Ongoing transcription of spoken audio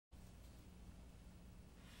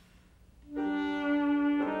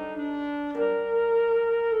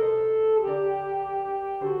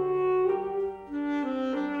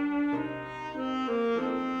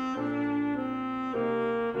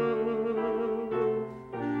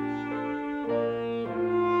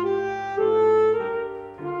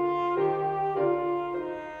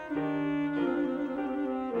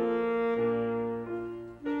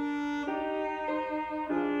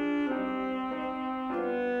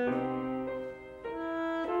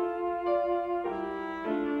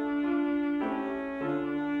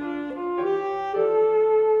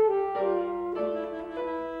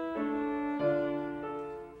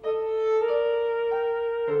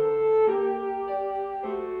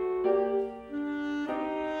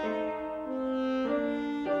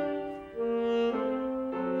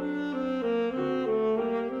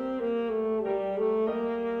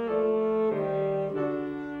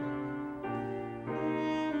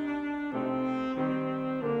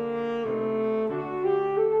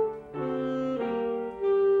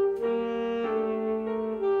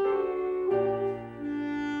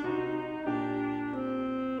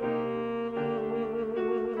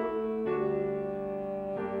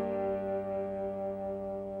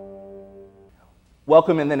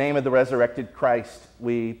Welcome in the name of the resurrected Christ.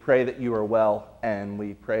 We pray that you are well, and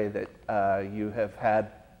we pray that you have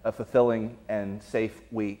had a fulfilling and safe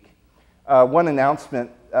week. One announcement,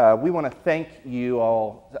 we want to thank you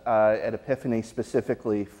all at Epiphany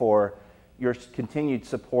specifically for your continued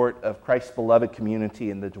support of Christ's beloved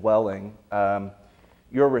community in the dwelling.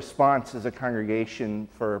 Your response as a congregation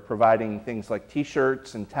for providing things like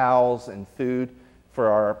t-shirts and towels and food for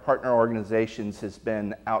our partner organizations has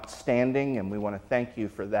been outstanding, and we want to thank you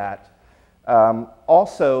for that.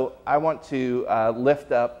 Also, I want to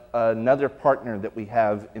lift up another partner that we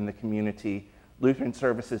have in the community, Lutheran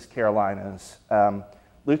Services Carolinas.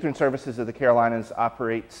 Lutheran Services of the Carolinas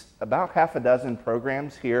operates about half a dozen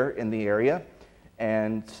programs here in the area,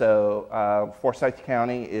 and so Forsyth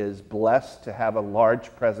County is blessed to have a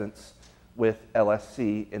large presence with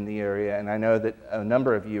LSC in the area, and I know that a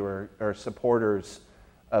number of you are supporters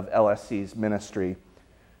of LSC's ministry.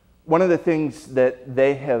 One of the things that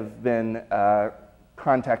they have been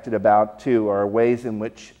contacted about too are ways in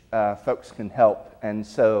which folks can help, and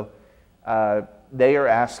so they are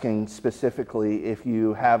asking specifically if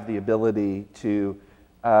you have the ability to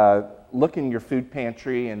look in your food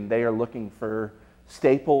pantry, and they are looking for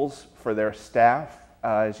staples for their staff.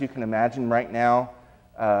 As you can imagine right now,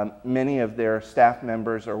 many of their staff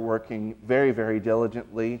members are working very, very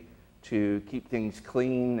diligently to keep things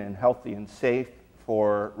clean and healthy and safe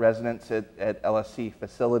for residents at LSC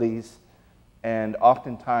facilities. And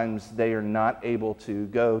oftentimes they are not able to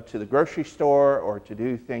go to the grocery store or to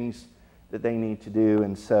do things that they need to do.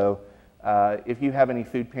 And so if you have any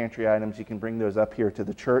food pantry items, you can bring those up here to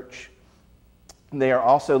the church. They are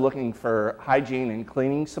also looking for hygiene and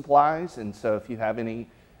cleaning supplies, and so if you have any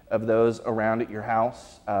of those around at your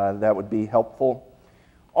house, that would be helpful.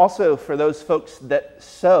 Also, for those folks that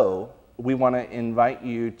sew, we want to invite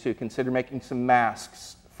you to consider making some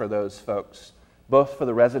masks for those folks, both for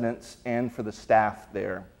the residents and for the staff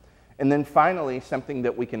there. And then finally, something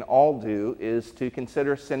that we can all do is to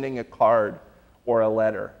consider sending a card or a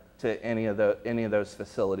letter to any of those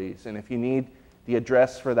facilities. And if you need the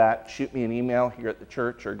address for that, shoot me an email here at the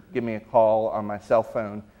church or give me a call on my cell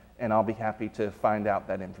phone, and I'll be happy to find out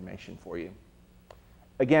that information for you.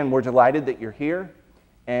 Again, we're delighted that you're here,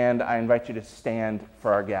 and I invite you to stand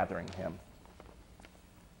for our gathering hymn.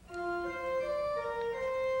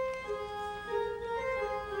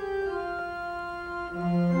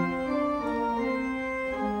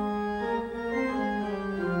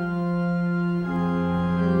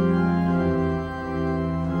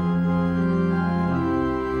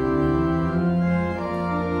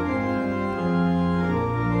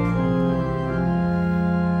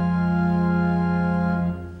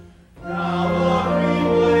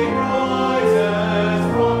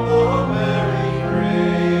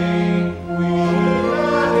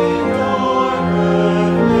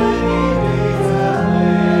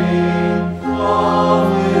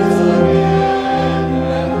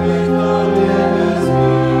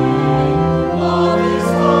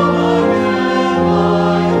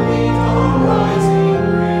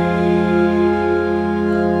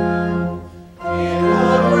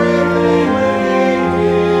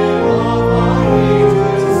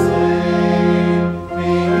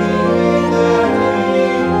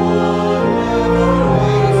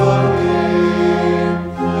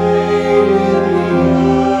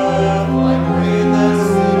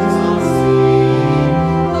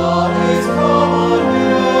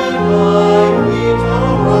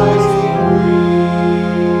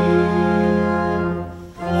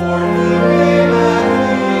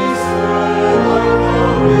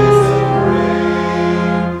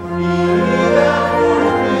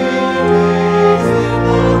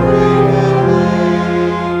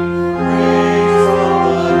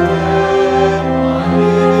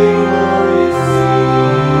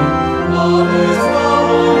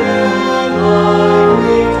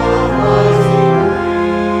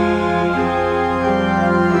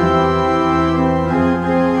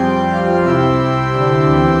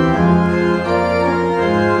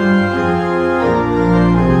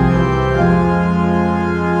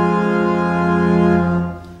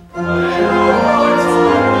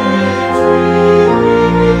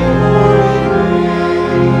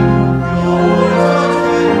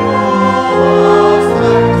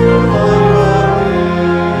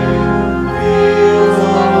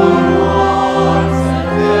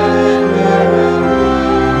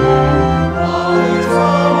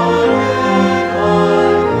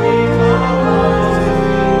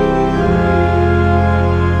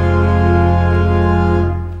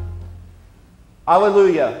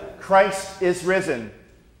 Hallelujah. Christ is risen.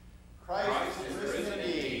 Christ is risen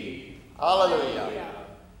indeed. Hallelujah.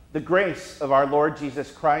 The grace of our Lord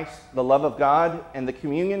Jesus Christ, the love of God, and the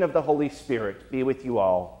communion of the Holy Spirit be with you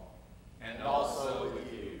all. And also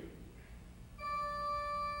with you.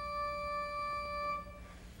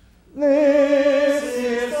 This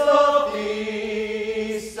is the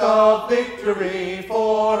feast of victory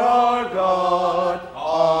for our God.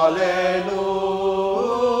 Alleluia.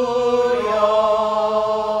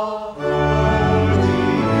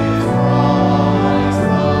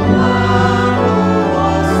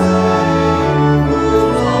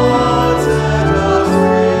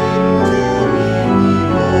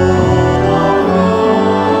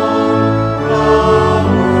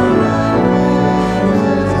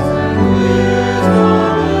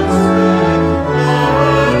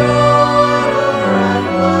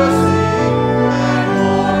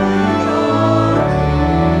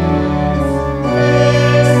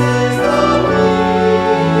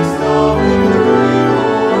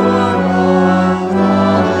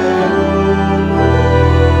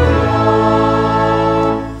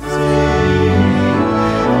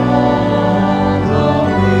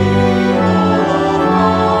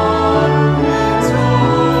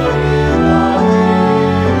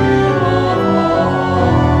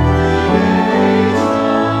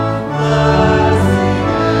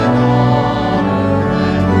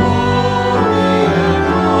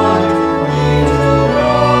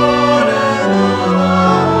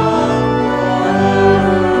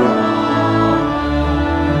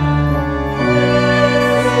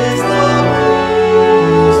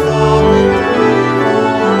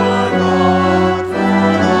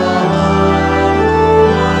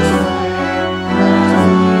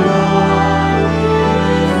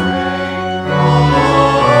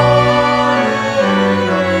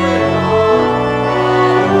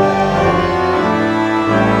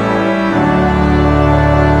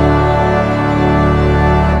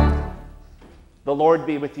 The Lord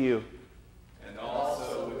be with you. And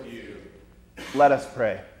also with you. Let us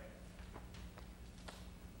pray.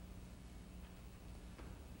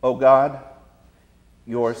 O God,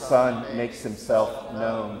 your Son makes himself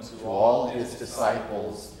known to all his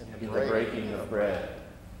disciples in the breaking of bread.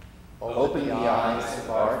 Open the eyes of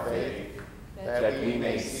our faith, that we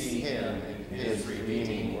may see him in his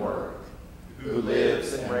redeeming work, who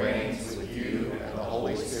lives and reigns with you and the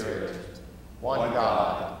Holy Spirit, one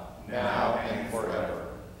God, now and forever.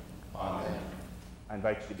 Amen. I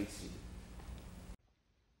invite you to be seated.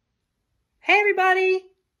 Hey everybody,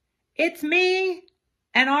 it's me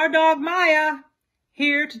and our dog Maya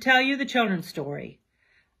here to tell you the children's story.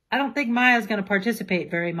 I don't think Maya's going to participate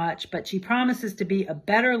very much, but she promises to be a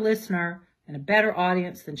better listener and a better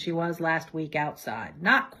audience than she was last week outside.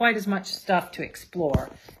 Not quite as much stuff to explore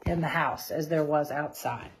in the house as there was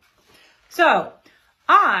outside. So,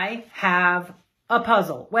 I have a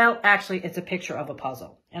puzzle. Well, actually, it's a picture of a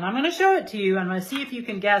puzzle. And I'm going to show it to you. I'm going to see if you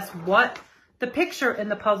can guess what the picture in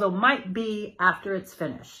the puzzle might be after it's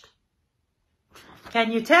finished.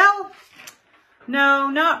 Can you tell? No,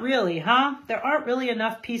 not really, huh? There aren't really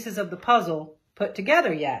enough pieces of the puzzle put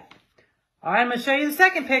together yet. All right, I'm going to show you the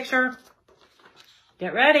second picture.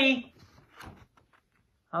 Get ready.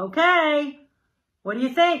 Okay. What do you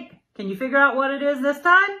think? Can you figure out what it is this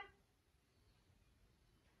time?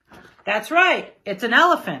 That's right, it's an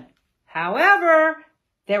elephant. However,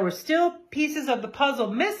 there were still pieces of the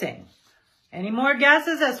puzzle missing. Any more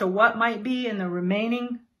guesses as to what might be in the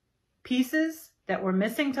remaining pieces that were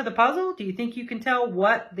missing to the puzzle? Do you think you can tell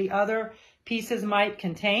what the other pieces might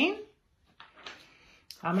contain?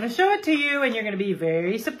 I'm going to show it to you and you're going to be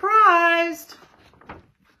very surprised.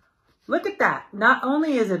 Look at that. Not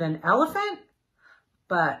only is it an elephant,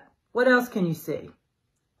 but what else can you see?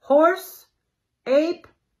 Horse, ape,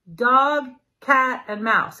 dog, cat, and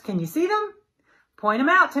mouse. Can you see them? Point them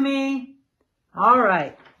out to me. All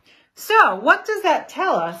right. So, what does that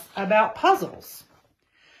tell us about puzzles?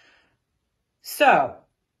 So,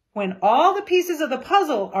 when all the pieces of the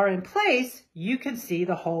puzzle are in place, you can see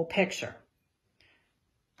the whole picture.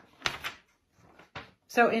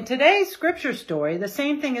 So, in today's scripture story, the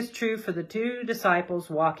same thing is true for the two disciples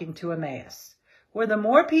walking to Emmaus, where the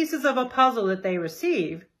more pieces of a puzzle that they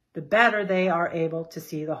receive, the better they are able to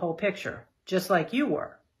see the whole picture, just like you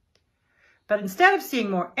were. But instead of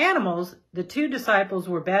seeing more animals, the two disciples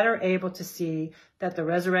were better able to see that the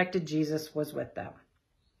resurrected Jesus was with them.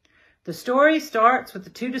 The story starts with the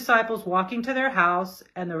two disciples walking to their house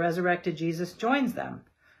and the resurrected Jesus joins them.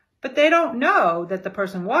 But they don't know that the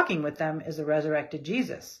person walking with them is the resurrected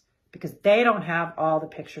Jesus because they don't have all the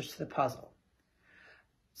pictures to the puzzle.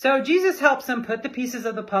 So Jesus helps them put the pieces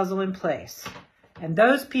of the puzzle in place. And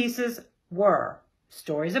those pieces were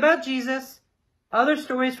stories about Jesus, other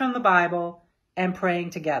stories from the Bible, and praying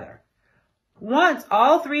together. Once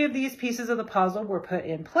all three of these pieces of the puzzle were put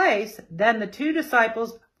in place, then the two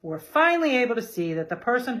disciples were finally able to see that the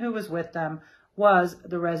person who was with them was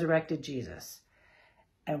the resurrected Jesus.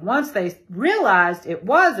 And once they realized it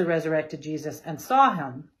was the resurrected Jesus and saw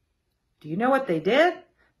him, do you know what they did?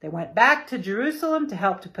 They went back to Jerusalem to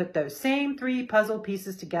help to put those same three puzzle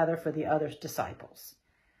pieces together for the other disciples.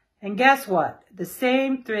 And guess what? The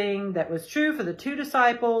same thing that was true for the two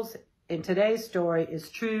disciples in today's story is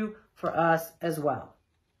true for us as well.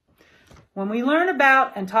 When we learn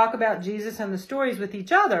about and talk about Jesus and the stories with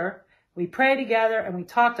each other, we pray together and we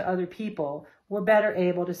talk to other people, we're better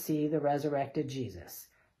able to see the resurrected Jesus.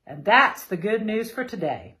 And that's the good news for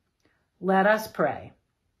today. Let us pray.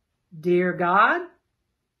 Dear God,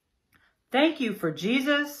 thank you for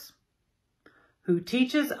Jesus, who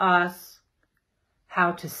teaches us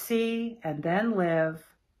how to see and then live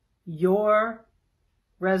your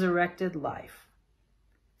resurrected life.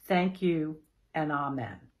 Thank you and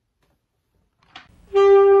amen.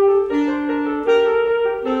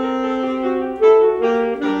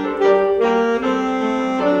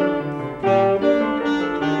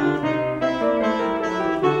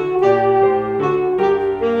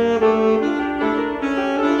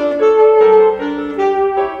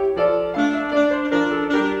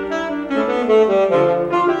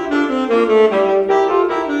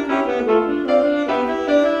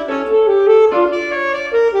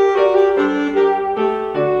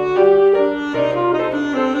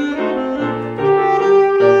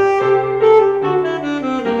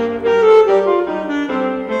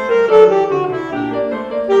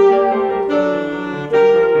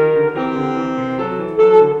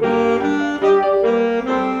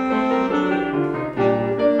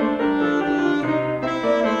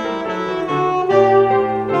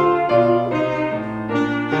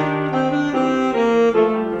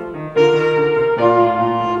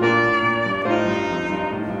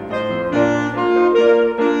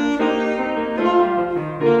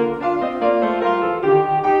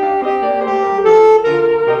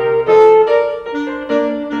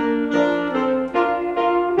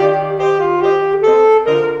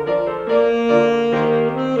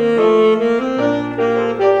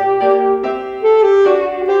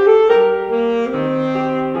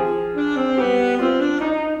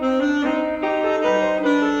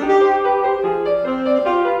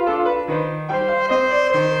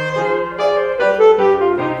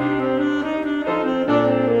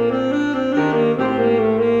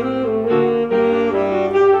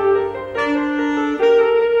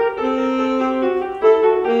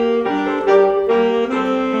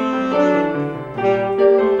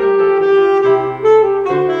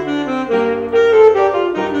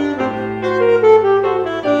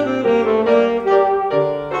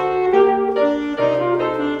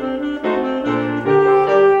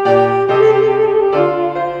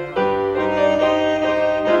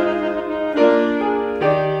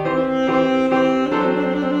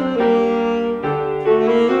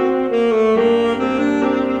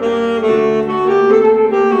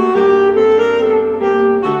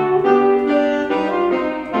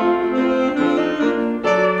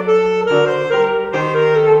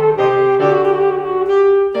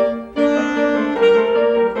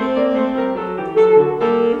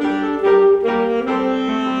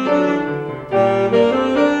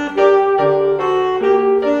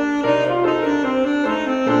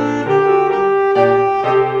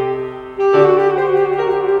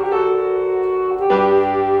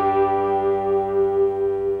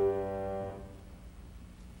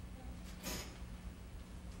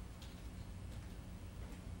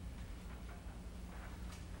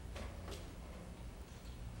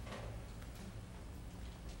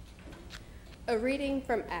 A reading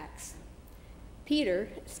from Acts. Peter,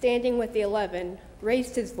 standing with the 11,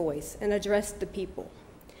 raised his voice and addressed the people.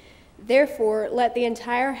 Therefore, let the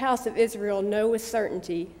entire house of Israel know with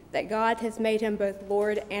certainty that God has made him both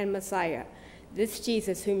Lord and Messiah, this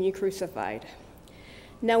Jesus whom you crucified.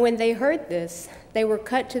 Now when they heard this, they were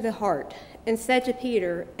cut to the heart and said to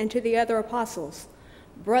Peter and to the other apostles,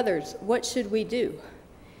 "Brothers, what should we do?"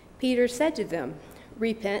 Peter said to them,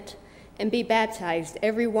 "Repent and be baptized,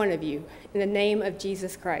 every one of you, in the name of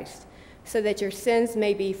Jesus Christ, so that your sins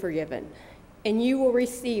may be forgiven, and you will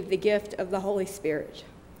receive the gift of the Holy Spirit.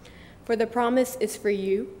 For the promise is for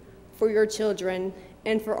you, for your children,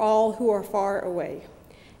 and for all who are far away,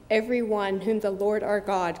 every one whom the Lord our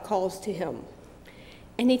God calls to him."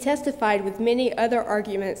 And he testified with many other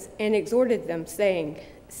arguments and exhorted them, saying,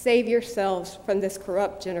 "Save yourselves from this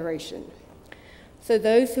corrupt generation." So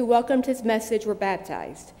those who welcomed his message were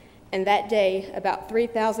baptized, and that day about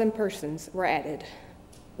 3,000 persons were added.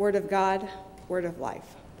 Word of God, word of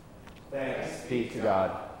life. Thanks be to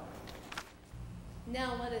God.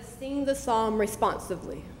 Now let us sing the psalm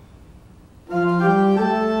responsively.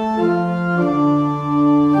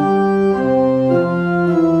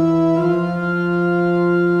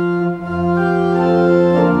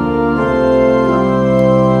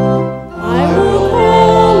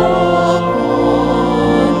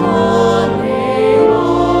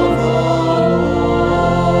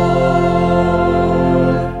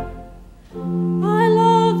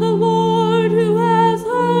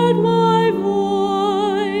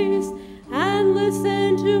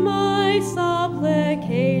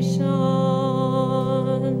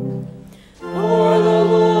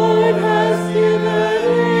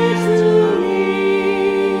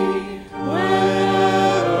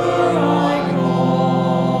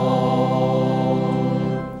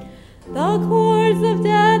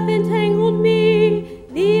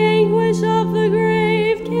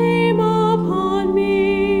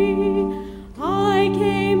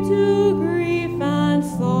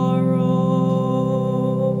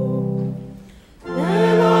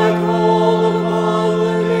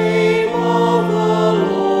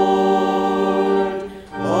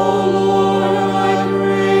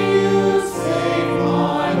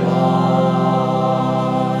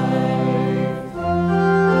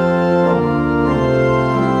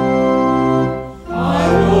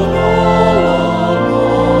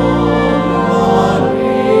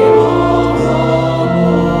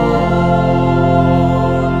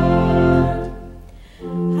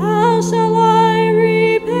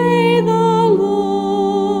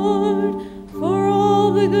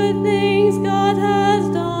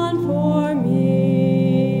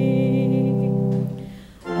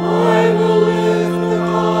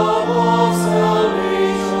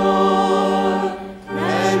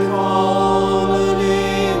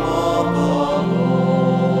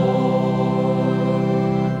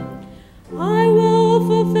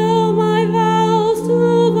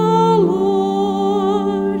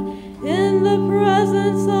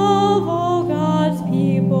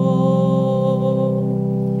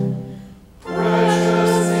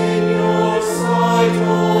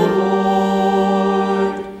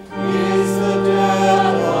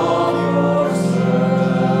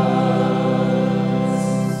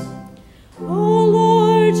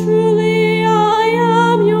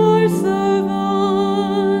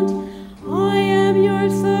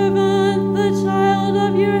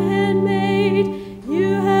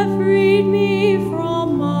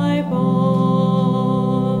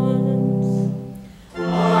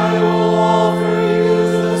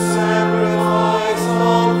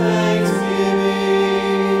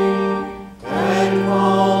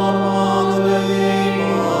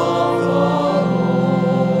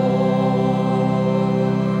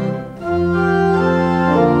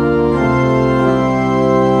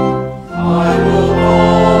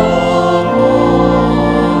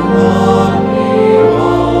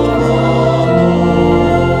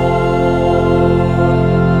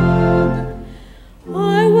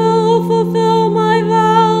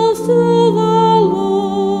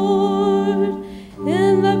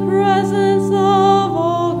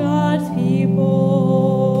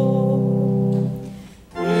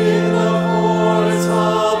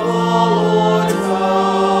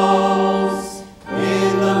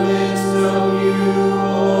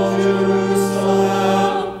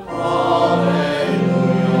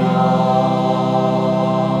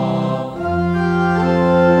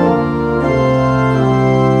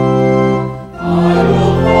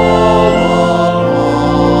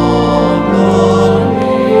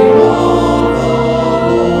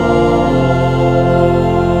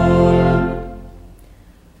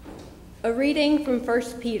 from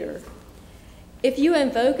 1 Peter. If you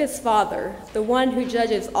invoke as Father the one who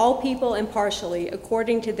judges all people impartially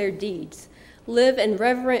according to their deeds, live in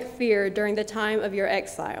reverent fear during the time of your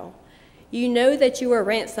exile. You know that you were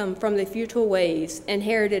ransomed from the futile ways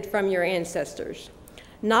inherited from your ancestors,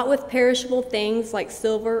 not with perishable things like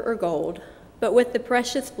silver or gold, but with the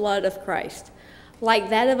precious blood of Christ, like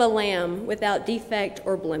that of a lamb without defect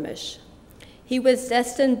or blemish. He was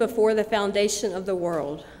destined before the foundation of the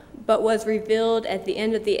world, but was revealed at the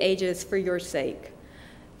end of the ages for your sake.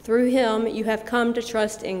 Through him you have come to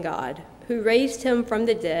trust in God, who raised him from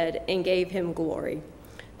the dead and gave him glory,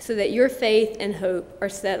 so that your faith and hope are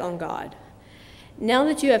set on God. Now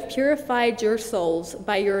that you have purified your souls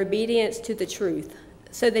by your obedience to the truth,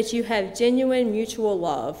 so that you have genuine mutual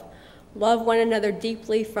love, love one another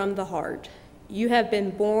deeply from the heart. You have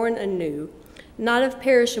been born anew, not of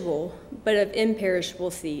perishable, but of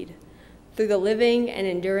imperishable seed, through the living and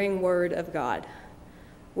enduring word of God.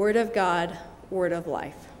 Word of God, word of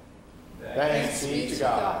life. Thanks be to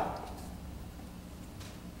God.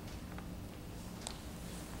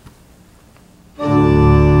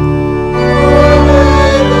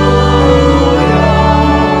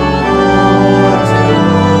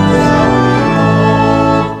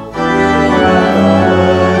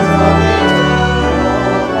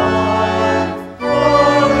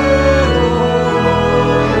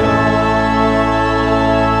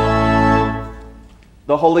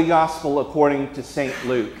 The Holy Gospel according to St.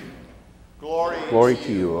 Luke. Glory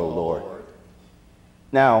to you, O Lord.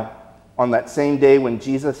 Now, on that same day when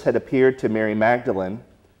Jesus had appeared to Mary Magdalene,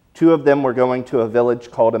 two of them were going to a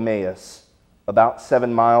village called Emmaus, about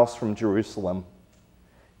 7 miles from Jerusalem,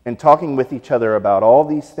 and talking with each other about all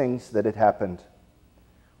these things that had happened.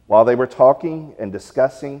 While they were talking and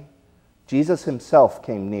discussing, Jesus himself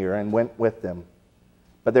came near and went with them,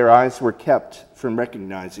 but their eyes were kept from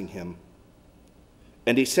recognizing him.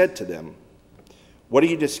 And he said to them, "What are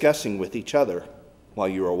you discussing with each other while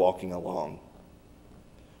you are walking along?"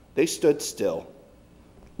 They stood still,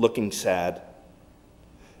 looking sad.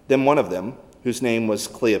 Then one of them, whose name was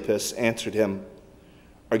Cleopas, answered him,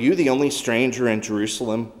 "Are you the only stranger in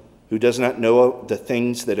Jerusalem who does not know the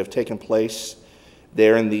things that have taken place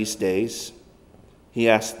there in these days?" He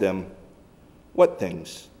asked them, "What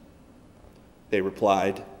things?" They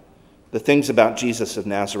replied, "The things about Jesus of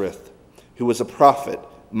Nazareth, who was a prophet,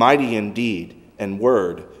 mighty in deed and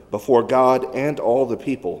word before God and all the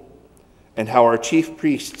people, and how our chief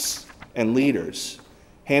priests and leaders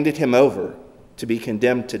handed him over to be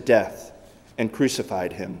condemned to death and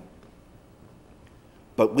crucified him.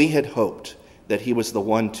 But we had hoped that he was the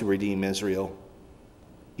one to redeem Israel.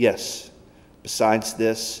 Yes, besides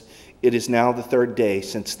this, it is now the 3rd day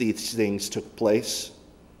since these things took place.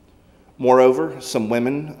 Moreover, some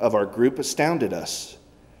women of our group astounded us.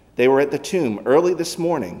 They were at the tomb early this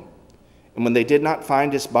morning, and when they did not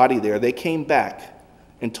find his body there, they came back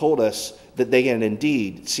and told us that they had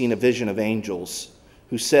indeed seen a vision of angels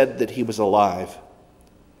who said that he was alive.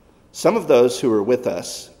 Some of those who were with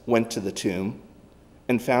us went to the tomb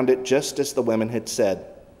and found it just as the women had said,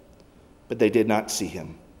 but they did not see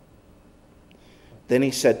him." Then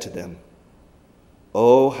he said to them,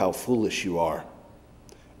 "Oh, how foolish you are,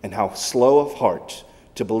 and how slow of heart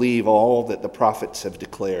to believe all that the prophets have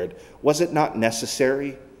declared. Was it not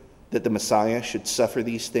necessary that the Messiah should suffer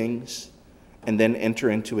these things and then enter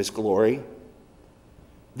into his glory?"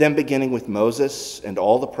 Then, beginning with Moses and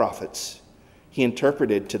all the prophets, he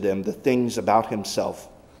interpreted to them the things about himself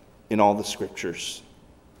in all the scriptures.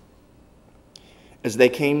 As they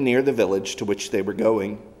came near the village to which they were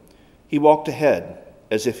going, he walked ahead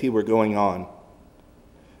as if he were going on.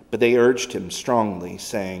 But they urged him strongly,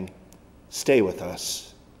 saying, "Stay with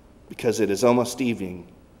us, because it is almost evening,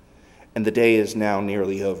 and the day is now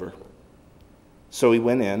nearly over." So he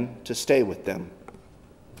went in to stay with them.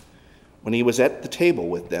 When he was at the table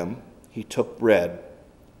with them, he took bread,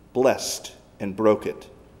 blessed and broke it,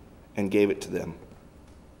 and gave it to them.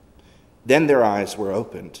 Then their eyes were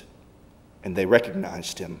opened, and they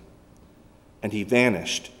recognized him, and he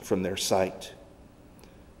vanished from their sight.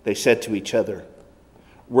 They said to each other,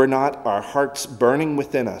 "Were not our hearts burning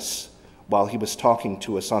within us while he was talking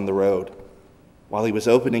to us on the road, while he was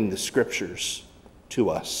opening the scriptures to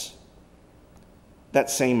us?" That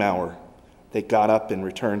same hour, they got up and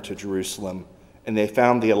returned to Jerusalem, and they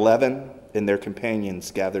found the 11 and their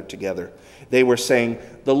companions gathered together. They were saying,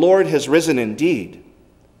 "The Lord has risen indeed,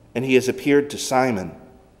 and he has appeared to Simon."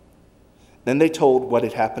 Then they told what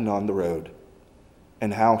had happened on the road,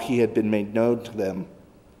 and how he had been made known to them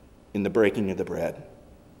in the breaking of the bread.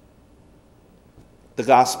 The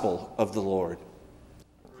Gospel of the Lord.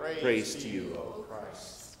 Praise to you, O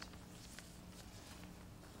Christ.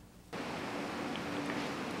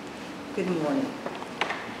 Good morning.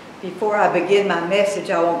 Before I begin my message,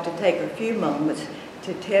 I want to take a few moments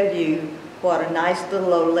to tell you what a nice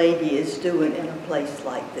little old lady is doing in a place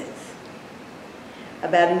like this.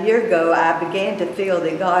 About a year ago, I began to feel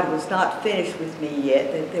that God was not finished with me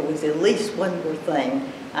yet, that there was at least one more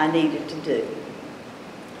thing I needed to do.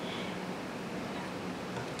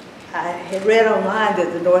 I had read online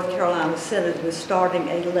that the North Carolina Synod was starting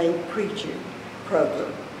a lay preacher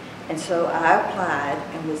program, and so I applied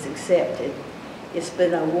and was accepted. It's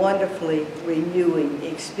been a wonderfully renewing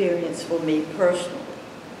experience for me personally.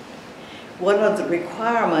 One of the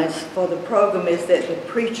requirements for the program is that the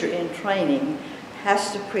preacher in training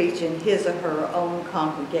has to preach in his or her own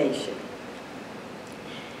congregation.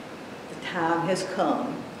 The time has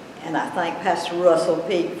come, and I thank Pastor Russell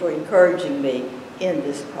Peake for encouraging me in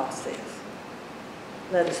this process.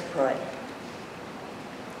 Let us pray.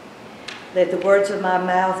 Let the words of my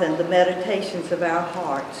mouth and the meditations of our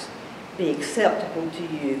hearts be acceptable to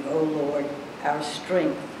you, O Lord, our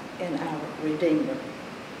strength and our Redeemer.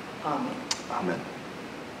 Amen. Amen.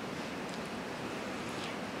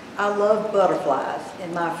 I love butterflies,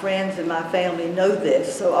 and my friends and my family know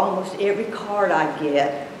this, so almost every card I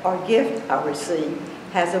get or gift I receive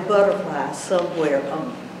has a butterfly somewhere on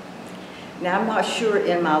it. Now, I'm not sure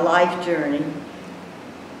in my life journey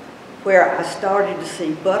where I started to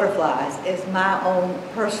see butterflies as my own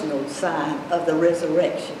personal sign of the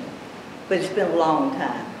resurrection, but it's been a long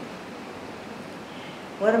time.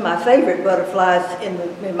 One of my favorite butterflies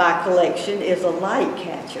in my collection is a light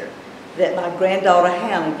catcher that my granddaughter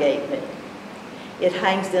Hannah gave me. It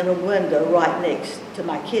hangs in a window right next to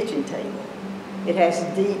my kitchen table. It has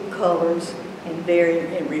deep colors and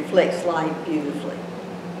reflects light beautifully.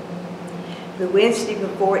 The Wednesday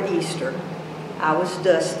before Easter, I was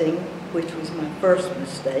dusting, which was my first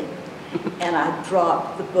mistake, and I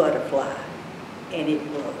dropped the butterfly, and it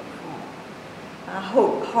broke. My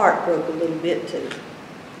heart broke a little bit too.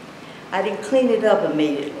 I didn't clean it up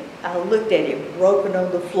immediately. I looked at it broken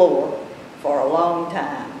on the floor for a long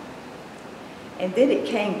time. And then it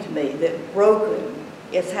came to me that broken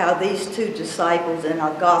is how these two disciples in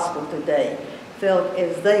our gospel today felt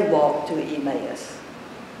as they walked to Emmaus.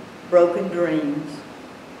 Broken dreams,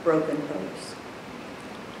 broken hopes.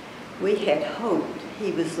 We had hoped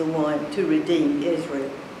he was the one to redeem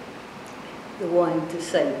Israel, the one to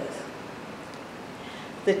save us.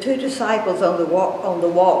 The two disciples on the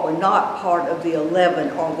walk were not part of the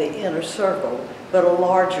 11 or the inner circle, but a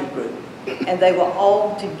larger group. And they were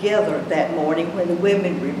all together that morning when the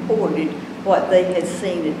women reported what they had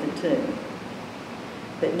seen at the tomb.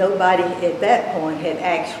 But nobody at that point had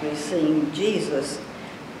actually seen Jesus,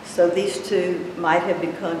 so these two might have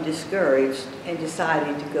become discouraged and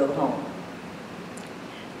decided to go home.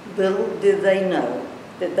 Little did they know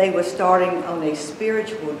that they were starting on a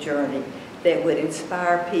spiritual journey that would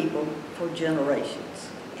inspire people for generations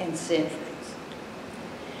and centuries.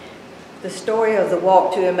 The story of the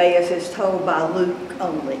walk to Emmaus is told by Luke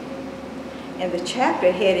only, and the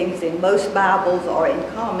chapter headings in most Bibles or in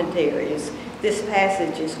commentaries, this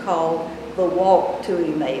passage is called the walk to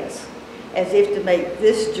Emmaus, as if to make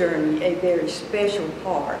this journey a very special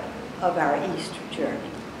part of our Easter journey.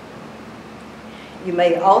 You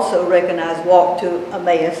may also recognize Walk to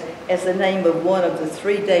Emmaus as the name of one of the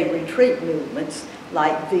 3-day retreat movements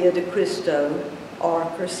like Via de Cristo or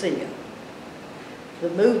Cursillo.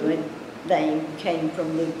 The movement name came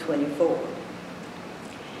from Luke 24.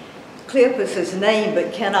 Cleopas is named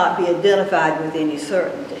but cannot be identified with any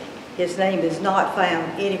certainty. His name is not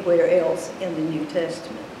found anywhere else in the New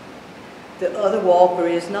Testament. The other walker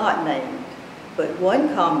is not named, but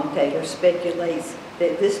one commentator speculates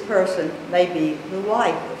that this person may be the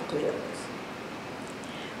wife of Cleopas.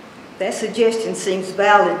 That suggestion seems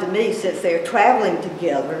valid to me since they're traveling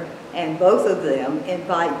together and both of them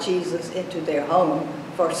invite Jesus into their home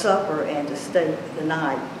for supper and to stay the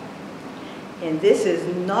night. And this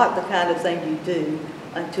is not the kind of thing you do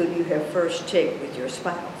until you have first checked with your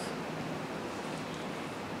spouse.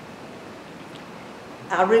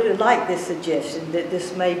 I really like this suggestion that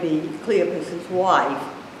this may be Cleopas's wife,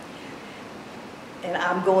 and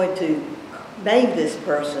I'm going to name this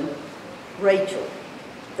person Rachel.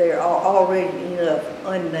 There are already enough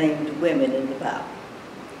unnamed women in the Bible.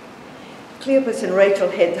 Cleopas and Rachel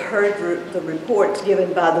had heard the reports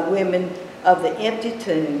given by the women of the empty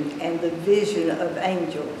tomb and the vision of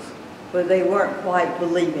angels, but they weren't quite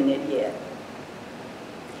believing it yet.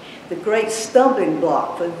 The great stumbling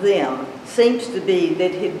block for them seems to be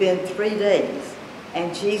that it had been 3 days,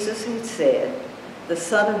 and Jesus had said, the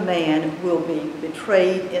Son of Man will be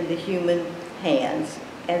betrayed in the human hands,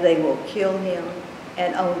 and they will kill him,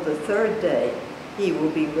 and on the 3rd day he will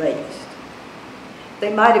be raised.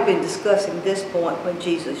 They might have been discussing this point when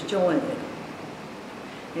Jesus joined them.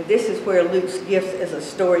 And this is where Luke's gifts as a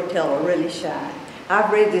storyteller really shine.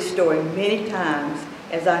 I've read this story many times,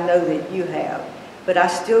 as I know that you have, but I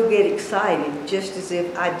still get excited just as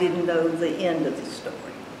if I didn't know the end of the story.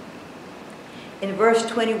 In verse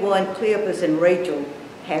 21, Cleopas and Rachel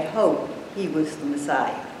had hoped he was the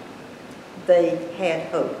Messiah. They had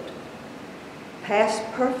hoped. Past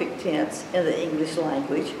perfect tense in the English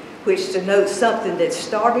language, which denotes something that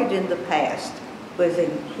started in the past but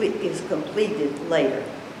is completed later.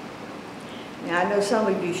 Now, I know some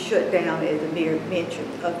of you shut down at the mere mention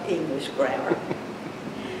of English grammar,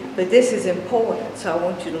 but this is important, so I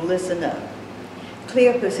want you to listen up.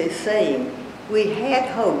 Cleopas is saying, we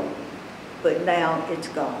had hope, but now it's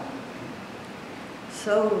gone.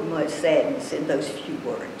 So much sadness in those few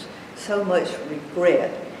words, so much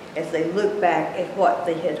regret as they look back at what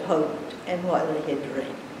they had hoped and what they had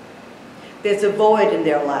dreamed. There's a void in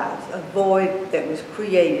their lives, a void that was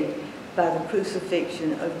created by the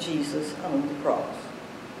crucifixion of Jesus on the cross.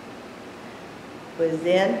 But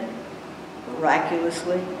then,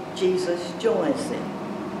 miraculously, Jesus joins them,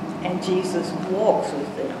 and Jesus walks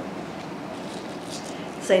with them.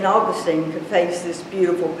 St. Augustine could face this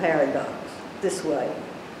beautiful paradox this way.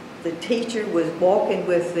 The teacher was walking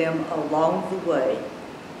with them along the way,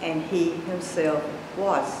 and he himself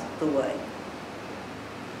was the way.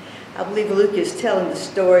 I believe Luke is telling the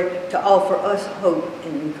story to offer us hope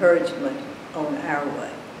and encouragement on our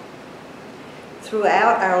way.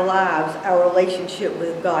 Throughout our lives, our relationship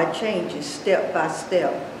with God changes step by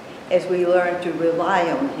step as we learn to rely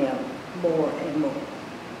on Him more and more.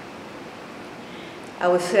 I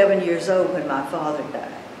was 7 years old when my father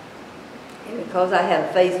died. And because I had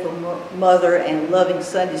a faithful mother and loving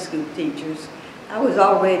Sunday school teachers, I was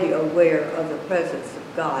already aware of the presence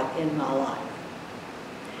of God in my life.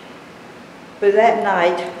 But that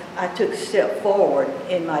night, I took a step forward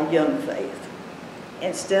in my young faith.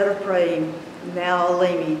 Instead of praying, "Now I'll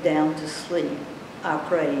lay me down to sleep," I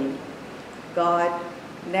prayed, "God,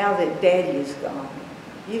 now that Daddy is gone,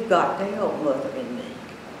 you've got to help Mother and me."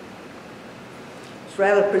 It's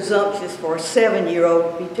rather presumptuous for a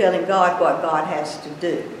 7-year-old to be telling God what God has to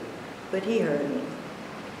do, but He heard me.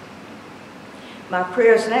 My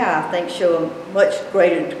prayers now, I think, show a much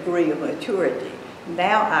greater degree of maturity.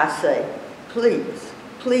 Now I say, please,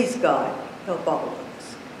 please God, help all of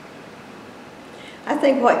us. I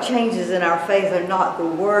think what changes in our faith are not the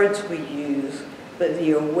words we use, but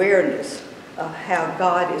the awareness of how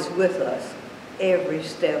God is with us every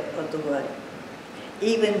step of the way.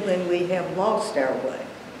 Even when we have lost our way,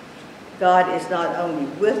 God is not only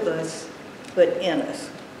with us, but in us.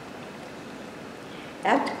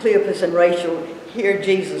 After Cleopas and Rachel hear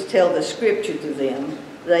Jesus tell the scripture to them,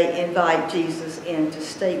 they invite Jesus in to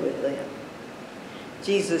stay with them.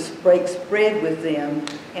 Jesus breaks bread with them,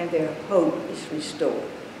 and their hope is restored.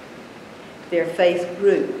 Their faith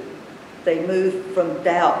grew. They moved from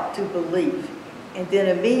doubt to belief, and then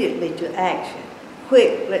immediately to action.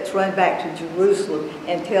 Quick, let's run back to Jerusalem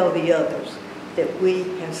and tell the others that we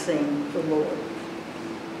have seen the Lord.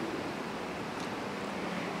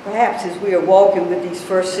 Perhaps as we are walking with these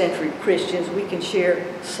first century Christians, we can share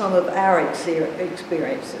some of our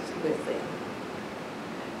experiences with them.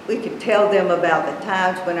 We can tell them about the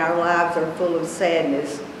times when our lives are full of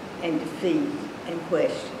sadness and defeat and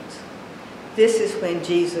questions. This is when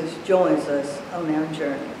Jesus joins us on our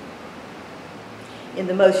journey. In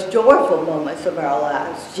the most joyful moments of our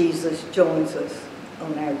lives, Jesus joins us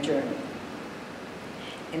on our journey.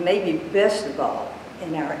 And maybe best of all,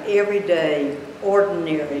 in our everyday,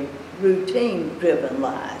 ordinary, routine-driven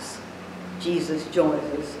lives, Jesus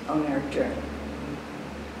joins us on our journey.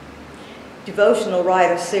 Devotional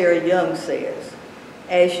writer Sarah Young says,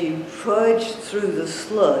 "As you trudge through the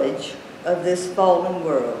sludge of this fallen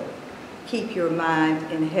world, keep your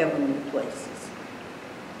mind in heavenly places."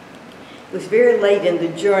 It was very late in the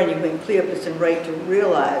journey when Cleopas and Rachel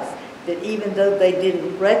realized that even though they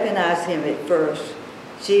didn't recognize him at first,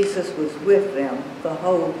 Jesus was with them the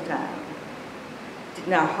whole time.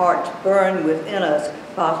 Didn't our hearts burn within us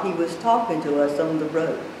while he was talking to us on the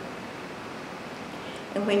road?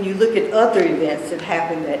 And when you look at other events that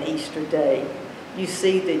happened that Easter day, you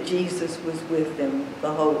see that Jesus was with them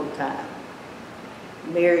the whole time.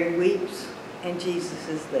 Mary weeps, and Jesus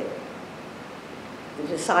is there. The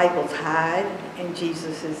disciples hide, and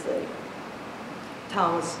Jesus is there.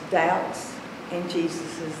 Thomas doubts, and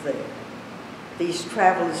Jesus is there. These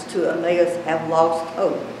travelers to Emmaus have lost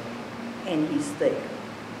hope, and he's there.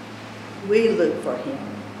 We look for him,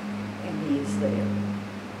 and he is there.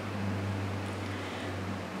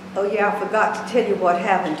 Oh yeah, I forgot to tell you what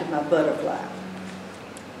happened to my butterfly.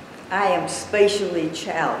 I am spatially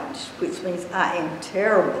challenged, which means I am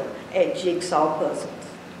terrible at jigsaw puzzles.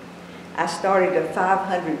 I started a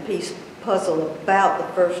 500-piece puzzle about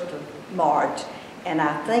the 1st of March, and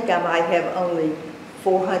I think I might have only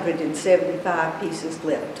 475 pieces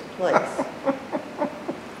left to place.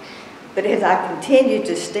 But as I continued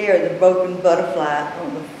to stare at the broken butterfly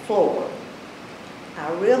on the floor,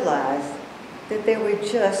 I realized that there were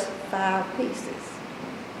just 5 pieces,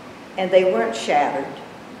 and they weren't shattered,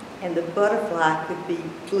 and the butterfly could be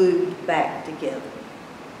glued back together.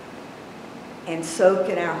 And so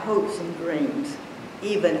can our hopes and dreams,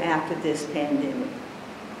 even after this pandemic.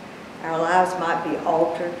 Our lives might be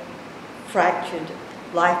altered, fractured,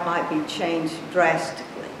 life might be changed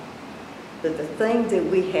drastically. But the thing that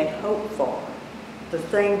we had hoped for, the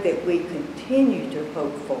thing that we continue to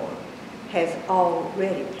hope for, has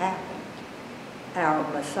already happened. Our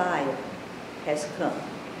Messiah has come.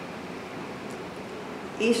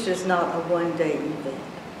 Easter is not a one-day event.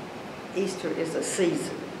 Easter is a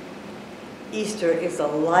season. Easter is a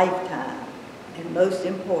lifetime. And most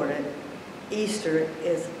important, Easter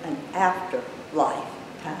is an afterlife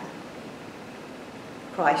time.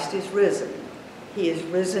 Christ is risen. He is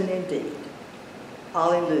risen indeed.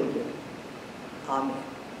 Hallelujah. Amen.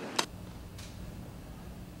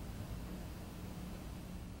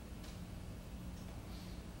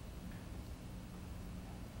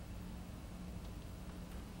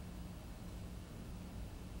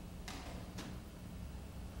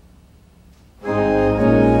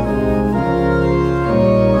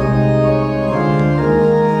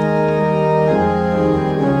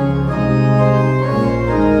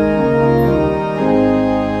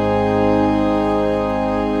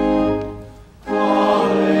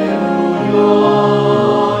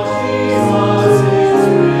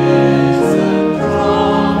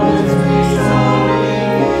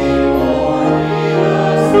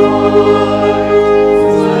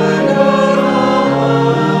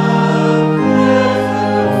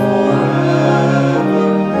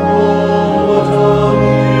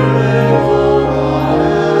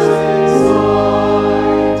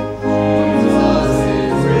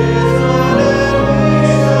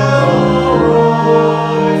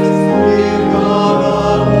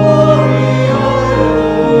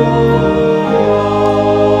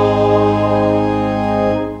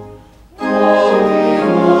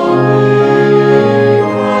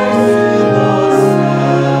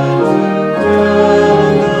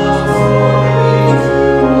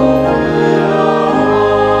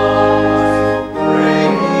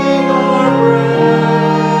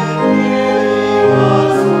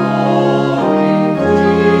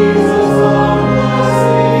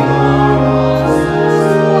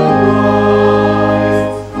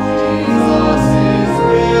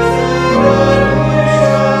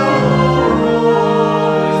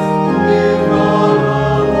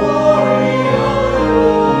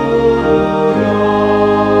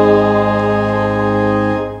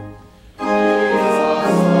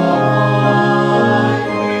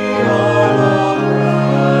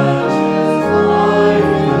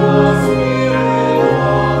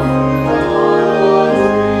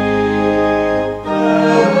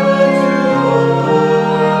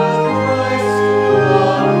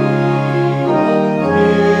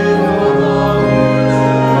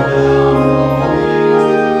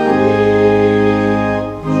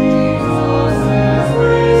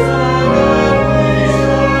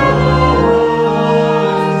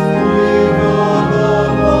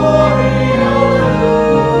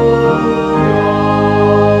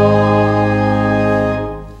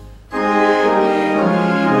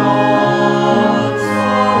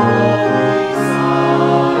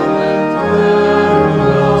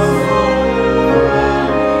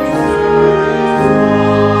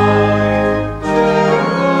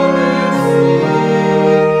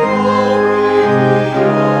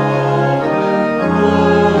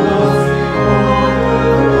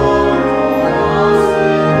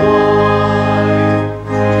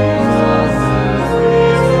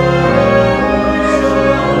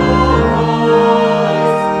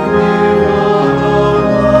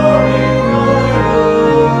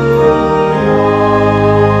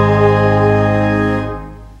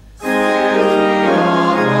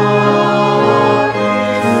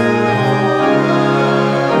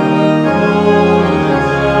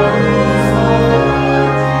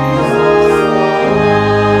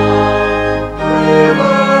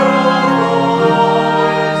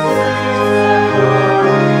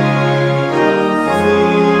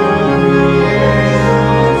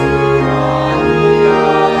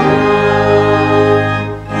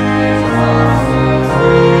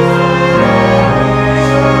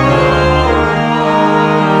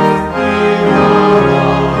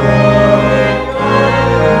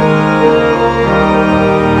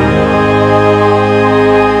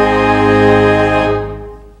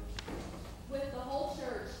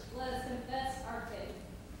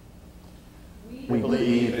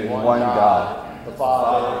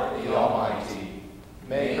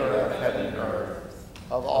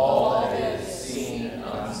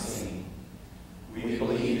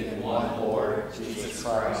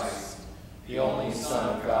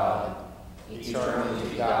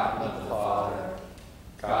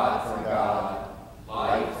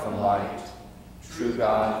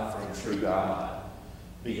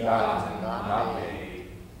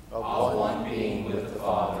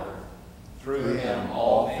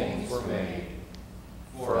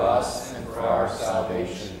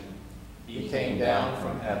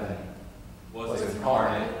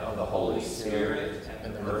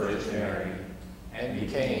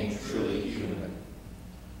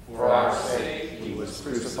 For our sake he was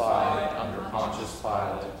crucified under Pontius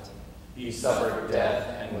Pilate. He suffered death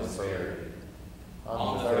and was buried.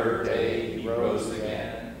 On the third day he rose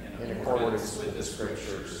again in accordance with the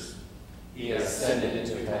Scriptures. He ascended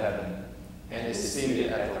into heaven and is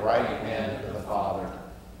seated at the right hand of the Father.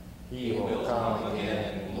 He will come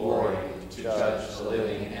again in glory to judge the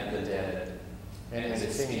living and the dead, and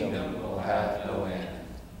his kingdom will have no end.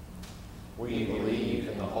 We believe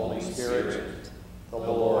in the Holy Spirit, the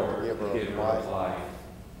Lord, giver of life,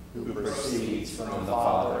 who proceeds from the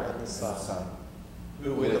Father and the Son,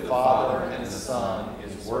 who with the Father and the Son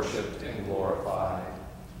is worshipped and glorified,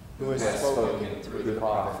 who has spoken through the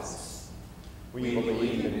prophets. We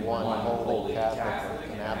believe in one holy Catholic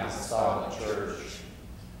and Apostolic Church.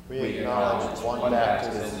 We acknowledge one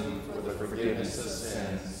baptism for the forgiveness of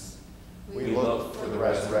sins. We look for the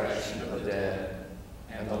resurrection of the dead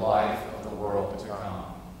and the life of the world to come.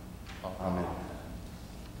 Amen.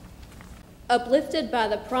 Uplifted by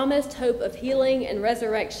the promised hope of healing and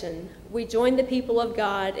resurrection, we join the people of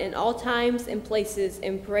God in all times and places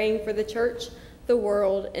in praying for the church, the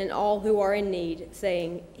world, and all who are in need,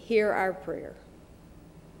 saying, "Hear our prayer."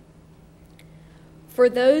 For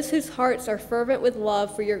those whose hearts are fervent with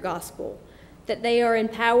love for your gospel, that they are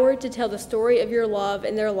empowered to tell the story of your love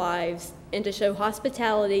in their lives and to show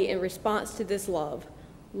hospitality in response to this love,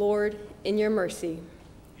 Lord, in your mercy,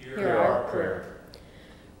 hear our prayer.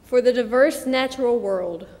 For the diverse natural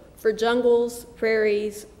world, for jungles,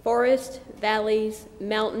 prairies, forests, valleys,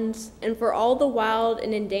 mountains, and for all the wild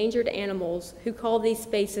and endangered animals who call these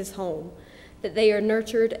spaces home, that they are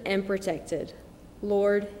nurtured and protected.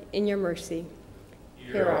 Lord, in your mercy,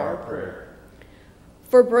 hear our prayer.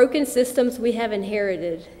 For broken systems we have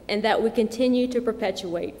inherited and that we continue to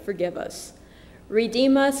perpetuate, forgive us.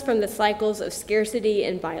 Redeem us from the cycles of scarcity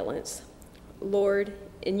and violence. Lord,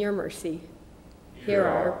 in your mercy, hear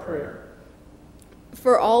our prayer.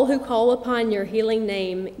 For all who call upon your healing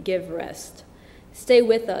name, give rest. Stay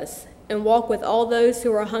with us and walk with all those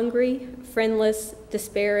who are hungry, friendless,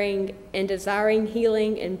 despairing, and desiring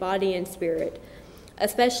healing in body and spirit,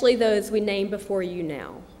 especially those we name before you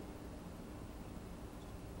now.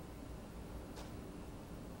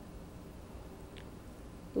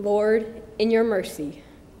 Lord, in your mercy,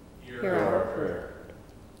 hear our prayer.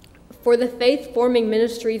 For the faith-forming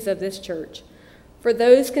ministries of this church, for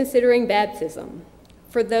those considering baptism,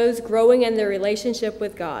 for those growing in their relationship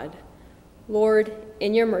with God, Lord,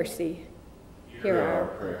 in your mercy, hear our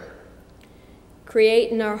prayer.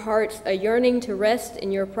 Create in our hearts a yearning to rest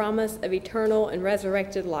in your promise of eternal and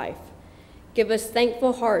resurrected life. Give us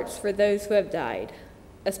thankful hearts for those who have died,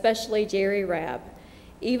 especially Jerry Rabb,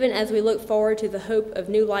 even as we look forward to the hope of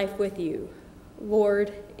new life with you.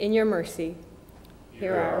 Lord, in your mercy,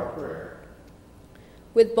 hear our prayer.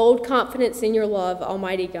 With bold confidence in your love,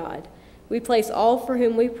 Almighty God, we place all for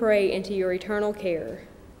whom we pray into your eternal care.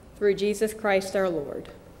 Through Jesus Christ our Lord.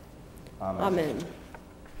 Amen. Amen.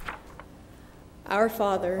 Our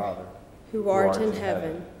Father, who art in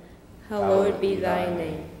heaven, hallowed be thy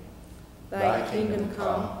name. Thy kingdom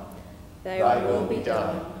come, thy will be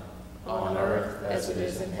done, on earth as it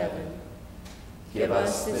is in heaven. Give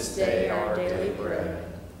us this day our daily bread,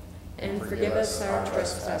 and forgive us our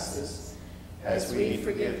trespasses, as we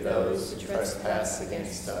forgive those who trespass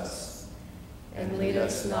against us. And lead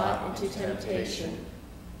us not into temptation,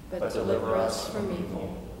 but deliver us from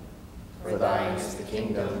evil. For thine is the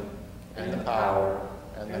kingdom, and the power,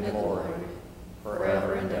 and the glory,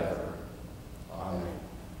 forever and ever. Amen.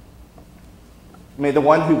 May the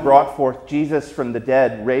one who brought forth Jesus from the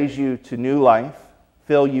dead raise you to new life,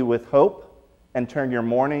 fill you with hope, and turn your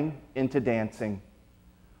mourning into dancing.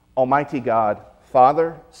 Almighty God,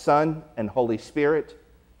 Father, Son, and Holy Spirit,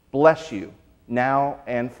 bless you now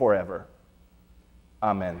and forever.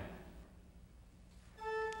 Amen.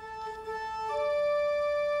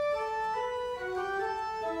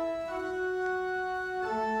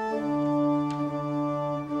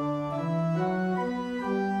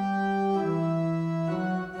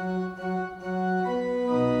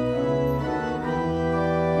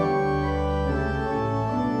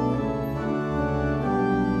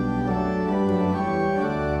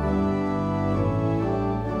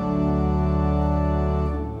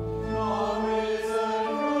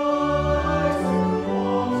 Risen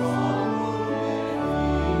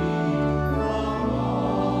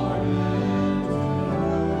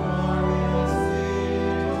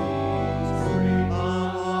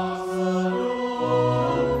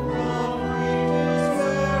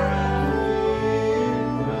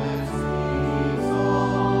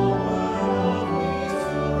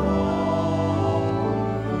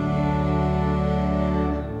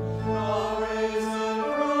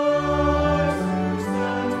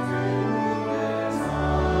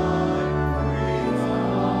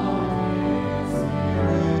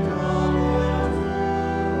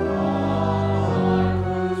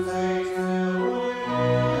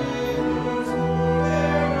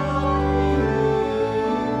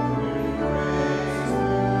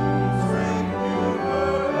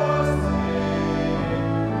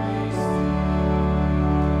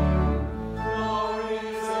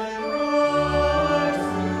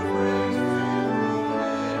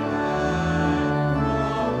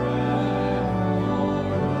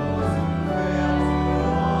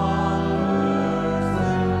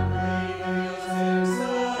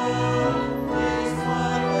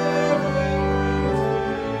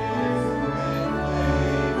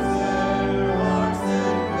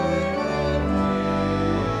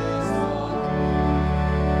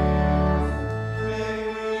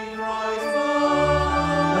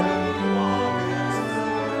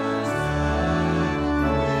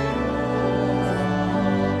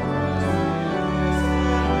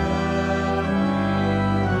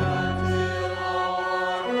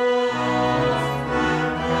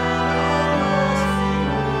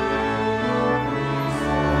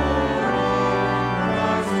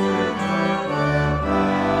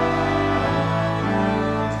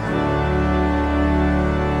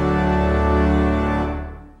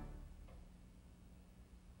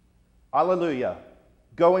Hallelujah.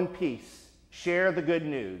 Go in peace. Share the good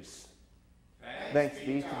news. Thanks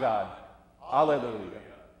be to God. Hallelujah.